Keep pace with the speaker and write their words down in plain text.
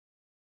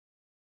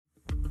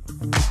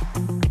We're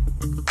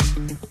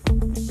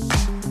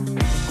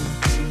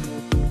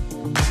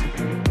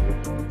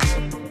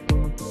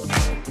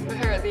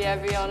here at the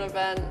Evian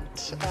event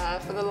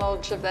for the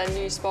launch of their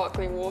new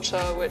sparkling water,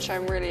 which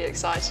I'm really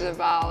excited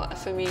about.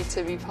 For me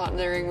to be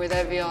partnering with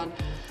Evian,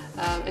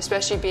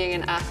 especially being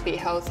an athlete,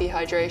 healthy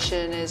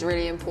hydration is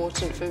really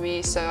important for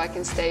me so I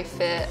can stay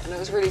fit, and it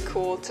was really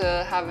cool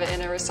to have it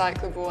in a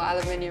recyclable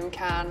aluminium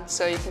can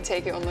so you can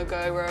take it on the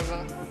go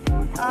wherever.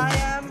 I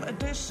am a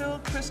digital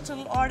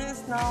crystal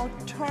artist now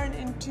turned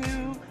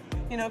into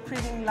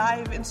creating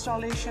live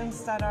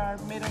installations that are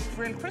made of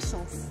real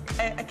crystals.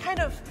 I kind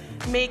of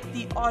make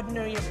the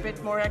ordinary a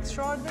bit more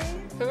extraordinary.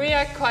 For me,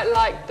 I quite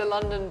like the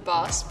London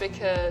bus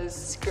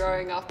because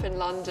growing up in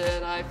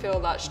London, I feel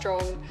that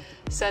strong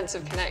sense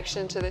of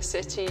connection to the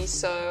city,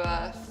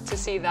 so to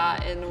see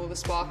that in all the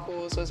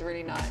sparkles was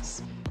really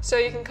nice. So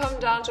you can come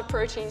down to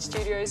Protein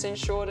Studios in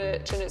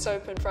Shoreditch, and it's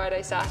open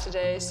Friday,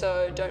 Saturday,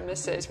 so don't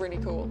miss it, it's really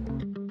cool.